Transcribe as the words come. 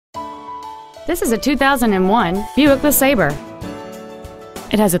This is a 2001 Buick Lesabre.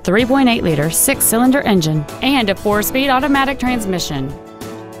 It has a 3.8-liter six-cylinder engine and a 4-speed automatic transmission.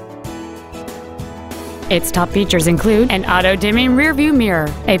 Its top features include an auto-dimming rearview mirror,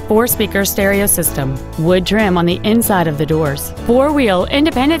 a 4-speaker stereo system, wood trim on the inside of the doors, 4-wheel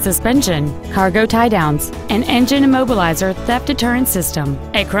independent suspension, cargo tie-downs, an engine immobilizer theft deterrent system,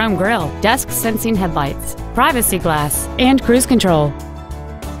 a chrome grille, dusk-sensing headlights, privacy glass, and cruise control.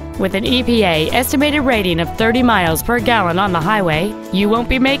 With an EPA estimated rating of 30 miles per gallon on the highway, you won't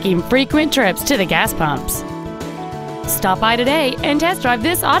be making frequent trips to the gas pumps. Stop by today and test drive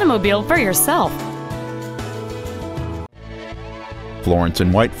this automobile for yourself. Florence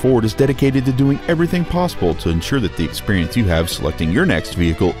and White Ford is dedicated to doing everything possible to ensure that the experience you have selecting your next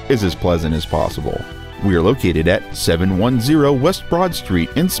vehicle is as pleasant as possible. We are located at 710 West Broad Street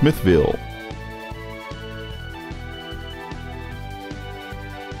in Smithville.